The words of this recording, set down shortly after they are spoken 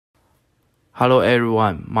Hello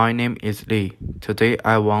everyone, my name is Lee. Today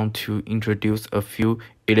I want to introduce a few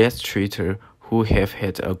illustrators who have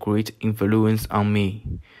had a great influence on me,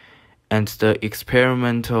 and the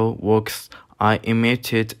experimental works I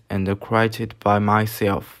imitated and created by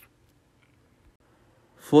myself.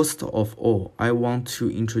 First of all, I want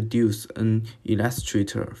to introduce an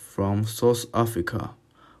illustrator from South Africa.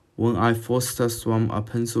 When I first saw a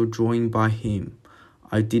pencil drawing by him,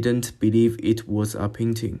 I didn't believe it was a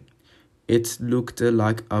painting. It looked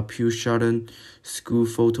like a pure Sheldon school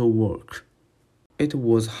photo work. It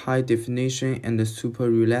was high definition and super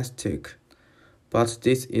realistic, but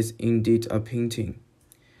this is indeed a painting,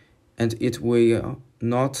 and it will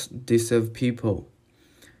not deceive people.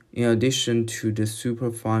 In addition to the super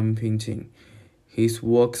fine painting, his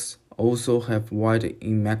works also have wide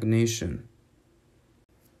imagination.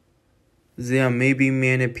 There may be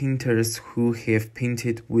many painters who have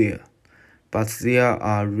painted well, but they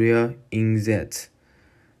are rare in that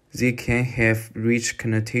they can have rich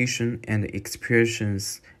connotation and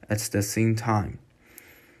expressions at the same time.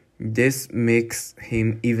 This makes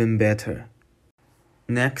him even better.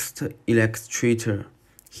 Next, illustrator.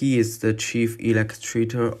 He is the chief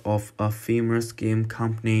illustrator of a famous game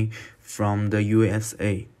company from the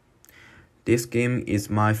USA. This game is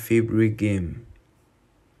my favorite game.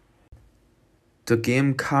 The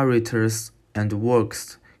game characters and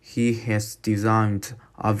works he has designed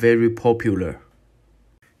are very popular.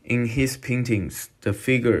 In his paintings, the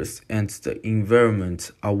figures and the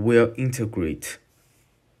environment are well integrated.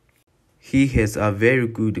 He has a very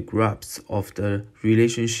good grasp of the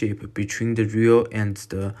relationship between the real and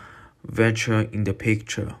the virtual in the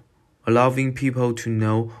picture, allowing people to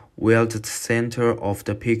know where the center of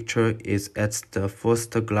the picture is at the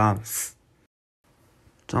first glance.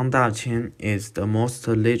 Zhang Daqian is the most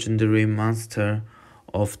legendary master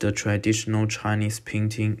of the traditional Chinese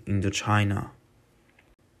painting in China.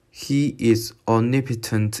 He is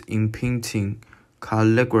omnipotent in painting,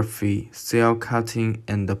 calligraphy, cel cutting,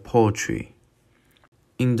 and poetry.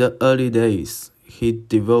 In the early days, he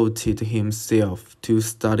devoted himself to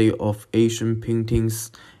study of Asian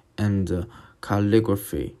paintings and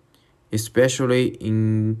calligraphy, especially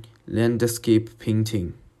in landscape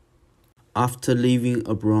painting. After living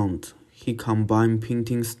abroad, he combined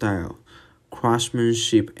painting style,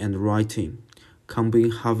 craftsmanship, and writing,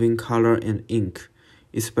 combining color and ink,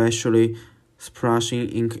 especially splashing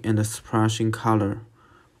ink and splashing color,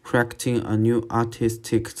 creating a new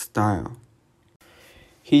artistic style.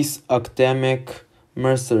 His academic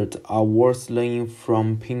methods are worth learning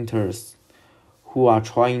from painters who are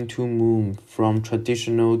trying to move from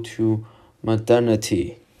traditional to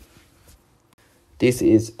modernity. This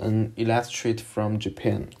is an illustrator from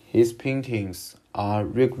Japan. His paintings are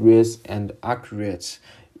rigorous and accurate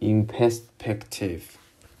in perspective.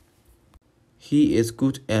 He is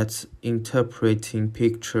good at interpreting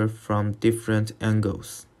pictures from different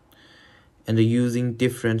angles and using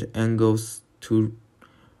different angles to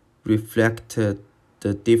reflect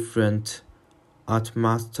the different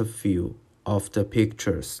atmosphere of the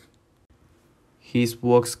pictures. His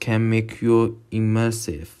works can make you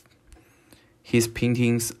immersive. His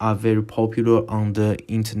paintings are very popular on the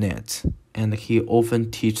internet, and he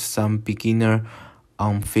often teaches some beginners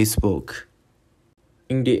on Facebook.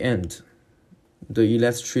 In the end, the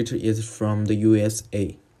illustrator is from the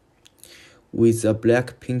USA. With a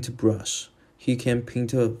black paintbrush, he can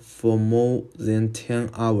paint for more than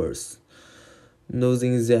 10 hours,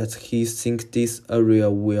 knowing that he thinks this area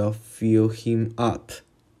will fill him up.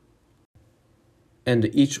 And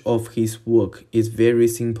each of his work is very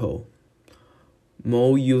simple.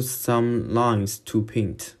 Mo used some lines to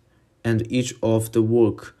paint, and each of the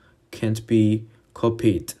work can't be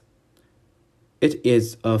copied. It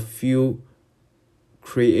is a few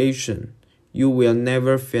creation. You will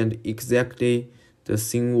never find exactly the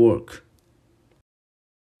same work.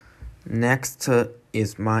 Next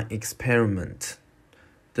is my experiment.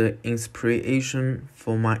 The inspiration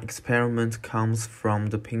for my experiment comes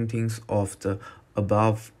from the paintings of the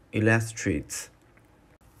above illustrators.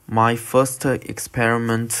 My first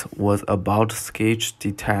experiment was about sketch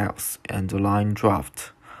details and line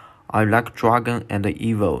draft. I like dragons and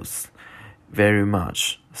evils very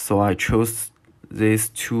much, so I chose these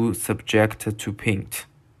two subjects to paint.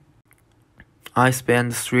 I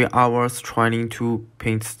spent 3 hours trying to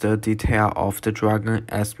paint the detail of the dragon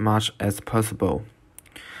as much as possible,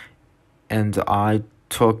 and I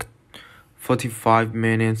took 45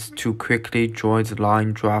 minutes to quickly draw the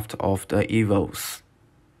line draft of the evils.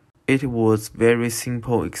 It was very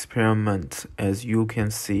simple experiment as you can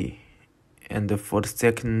see, and for the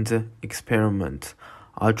second experiment,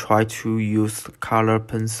 I try to use color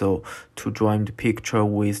pencil to draw the picture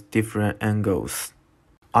with different angles.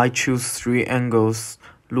 I choose 3 angles,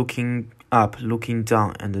 looking up, looking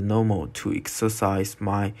down, and normal to exercise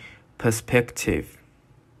my perspective.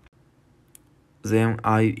 Then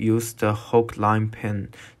I use the Hook line pen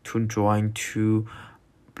to draw into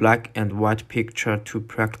black and white picture to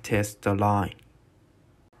practice the line.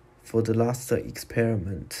 For the last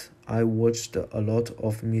experiment, I watched a lot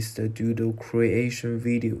of Mr. Doodle creation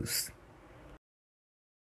videos.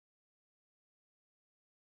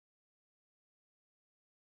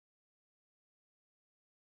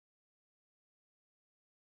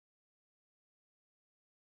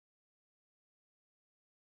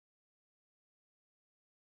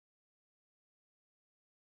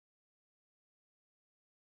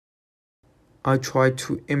 I try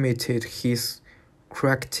to imitate his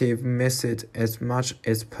creative method as much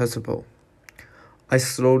as possible. I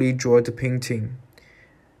slowly draw the painting,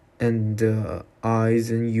 and I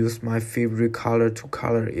then use my favorite color to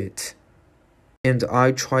color it. And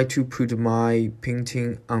I try to put my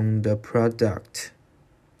painting on the product.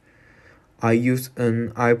 I use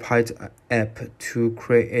an iPad app to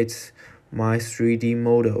create my 3D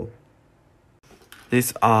model.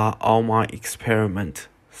 These are all my experiments.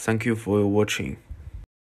 Thank you for watching.